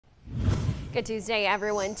Good Tuesday,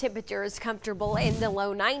 everyone. Temperatures comfortable in the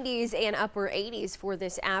low 90s and upper 80s for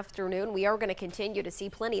this afternoon. We are going to continue to see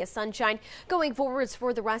plenty of sunshine going forwards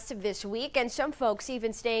for the rest of this week, and some folks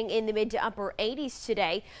even staying in the mid to upper 80s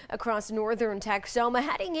today across northern Texoma.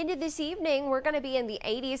 Heading into this evening, we're going to be in the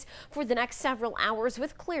 80s for the next several hours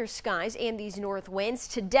with clear skies and these north winds.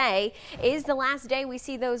 Today is the last day we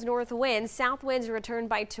see those north winds. South winds return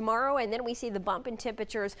by tomorrow, and then we see the bump in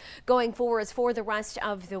temperatures going forwards for the rest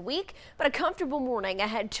of the week. But a comfortable morning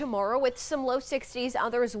ahead tomorrow with some low 60s.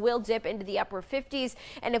 Others will dip into the upper 50s.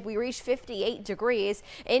 And if we reach 58 degrees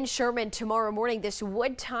in Sherman tomorrow morning, this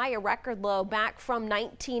would tie a record low back from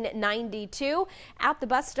 1992. At the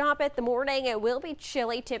bus stop at the morning, it will be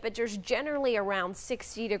chilly. Temperatures generally around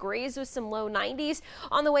 60 degrees with some low 90s.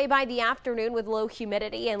 On the way by the afternoon with low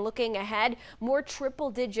humidity, and looking ahead, more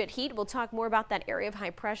triple-digit heat. We'll talk more about that area of high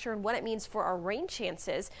pressure and what it means for our rain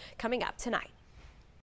chances coming up tonight.